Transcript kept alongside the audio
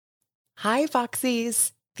Hi,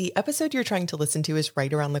 Foxies! The episode you're trying to listen to is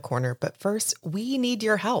right around the corner, but first, we need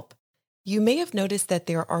your help. You may have noticed that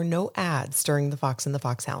there are no ads during The Fox and the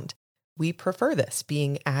Foxhound. We prefer this,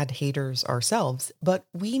 being ad haters ourselves, but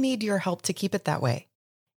we need your help to keep it that way.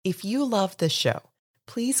 If you love this show,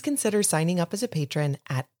 please consider signing up as a patron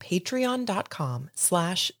at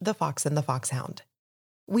patreon.com/The Fox and the Foxhound.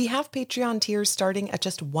 We have Patreon tiers starting at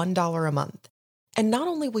just $1 a month. And not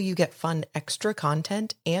only will you get fun extra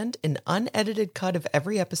content and an unedited cut of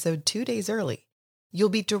every episode 2 days early, you'll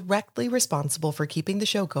be directly responsible for keeping the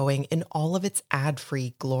show going in all of its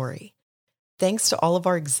ad-free glory. Thanks to all of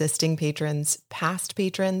our existing patrons, past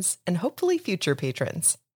patrons, and hopefully future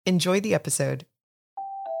patrons. Enjoy the episode.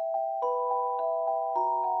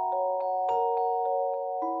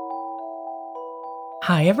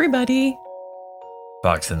 Hi, everybody.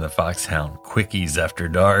 Fox and the Foxhound, Quickies after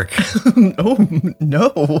dark. Oh,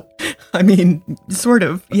 no. I mean, sort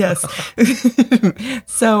of, yes.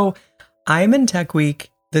 So, I'm in Tech Week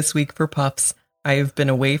this week for Puffs. I've been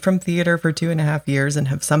away from theater for 2.5 years and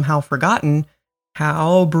have somehow forgotten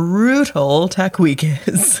how brutal Tech Week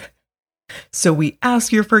is. So we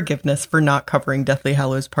ask your forgiveness for not covering Deathly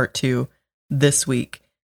Hallows Part 2 this week.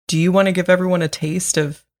 Do you want to give everyone a taste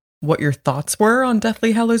of what your thoughts were on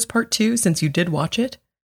Deathly Hallows Part 2 since you did watch it?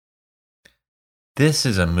 This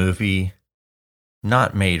is a movie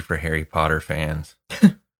not made for Harry Potter fans.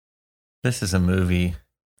 This is a movie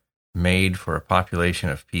made for a population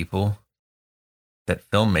of people that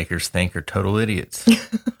filmmakers think are total idiots.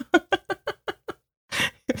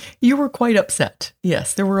 You were quite upset.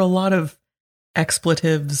 Yes, there were a lot of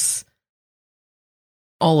expletives,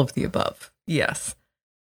 all of the above. Yes.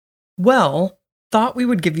 Well, thought we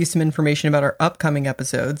would give you some information about our upcoming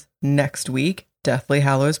episodes next week. Deathly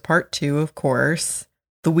Hallows Part 2, of course.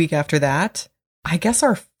 The week after that, I guess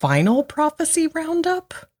our final prophecy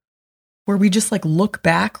roundup, where we just look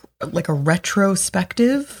back like a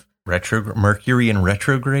retrospective. Mercury in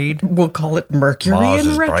retrograde? We'll call it Mercury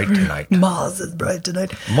in retrograde. Mars is bright tonight. Mars is bright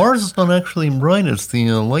tonight. Mars is not actually bright. It's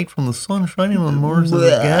the light from the sun shining on Mars.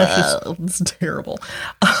 It's terrible.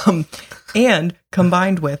 And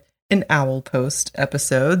combined with an Owl Post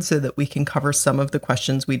episode so that we can cover some of the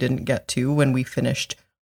questions we didn't get to when we finished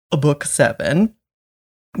book 7.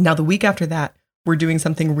 Now, the week after that, we're doing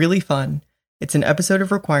something really fun. It's an episode of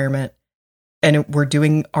Requirement, and we're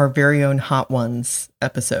doing our very own Hot Ones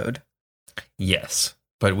episode. Yes,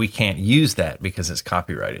 but we can't use that because it's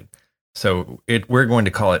copyrighted. So we're going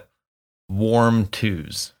to call it Warm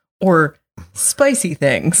Twos. Or Spicy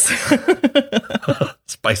Things.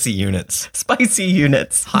 Spicy units. Spicy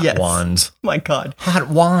units. Hot wands. My God. Hot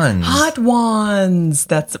wands. Hot wands.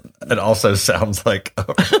 It also sounds like a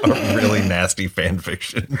really nasty fan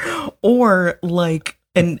fiction. Or like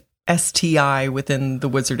an STI within the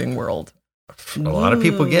wizarding world. A lot of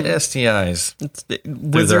people get STIs.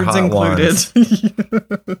 Wizards included.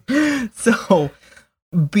 So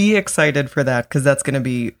be excited for that because that's going to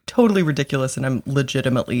be totally ridiculous and I'm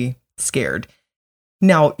legitimately scared.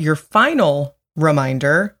 Now, your final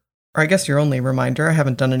reminder, or I guess your only reminder, I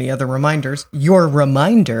haven't done any other reminders. Your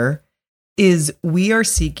reminder is we are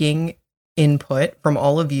seeking input from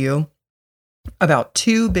all of you about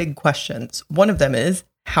 2 big questions. One of them is,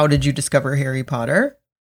 how did you discover Harry Potter?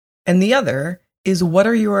 And the other is, what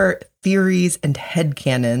are your theories and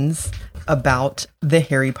headcanons about the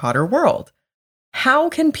Harry Potter world? How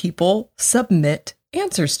can people submit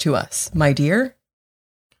answers to us, my dear?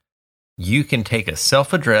 You can take a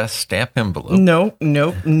self-addressed stamp envelope. Nope.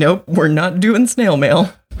 We're not doing snail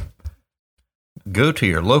mail. Go to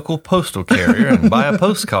your local postal carrier and buy a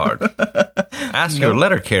postcard. Ask your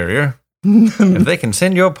letter carrier if they can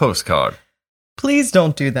send you a postcard. Please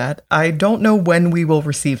don't do that. I don't know when we will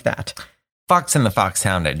receive that.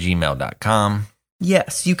 foxandthefoxhound@gmail.com.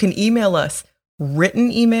 Yes, you can email us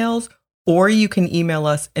written emails, or you can email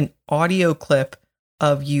us an audio clip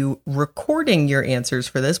of you recording your answers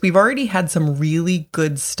for this. We've already had some really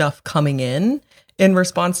good stuff coming in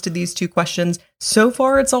response to these 2 questions. So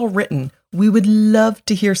far, it's all written. We would love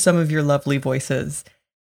to hear some of your lovely voices.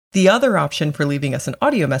 The other option for leaving us an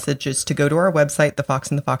audio message is to go to our website,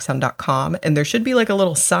 thefoxandthefoxhound.com, and there should be a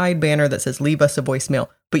little side banner that says leave us a voicemail,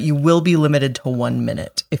 but you will be limited to 1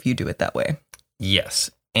 minute if you do it that way. Yes,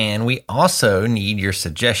 and we also need your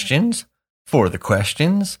suggestions for the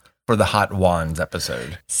questions for the Hot Wands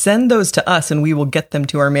episode. Send those to us and we will get them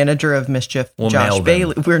to our manager of mischief, Josh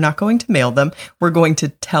Bailey. We're not going to mail them. We're going to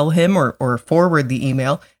tell him or forward the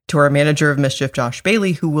email to our manager of mischief, Josh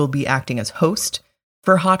Bailey, who will be acting as host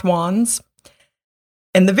for Hot Wands.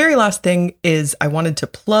 And the very last thing is I wanted to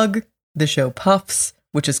plug the show Puffs,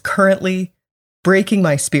 which is currently breaking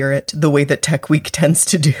my spirit the way that Tech Week tends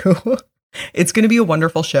to do. It's going to be a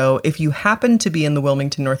wonderful show. If you happen to be in the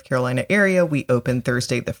Wilmington, North Carolina area, we open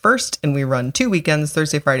Thursday the 1st and we run 2 weekends,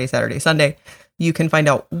 Thursday, Friday, Saturday, Sunday. You can find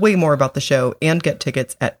out way more about the show and get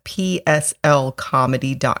tickets at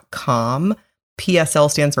pslcomedy.com. PSL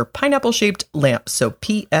stands for Pineapple Shaped Lamp, so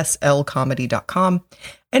pslcomedy.com.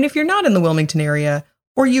 And if you're not in the Wilmington area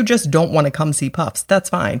or you just don't want to come see Puffs, that's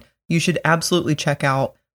fine. You should absolutely check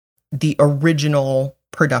out the original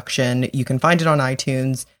production. You can find it on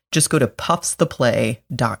iTunes. Just go to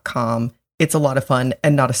puffstheplay.com. It's a lot of fun,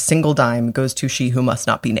 and not a single dime goes to She Who Must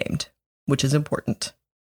Not Be Named, which is important.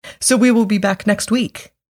 So we will be back next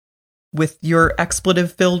week with your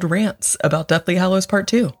expletive-filled rants about Deathly Hallows Part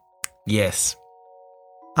 2. Yes.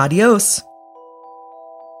 Adios.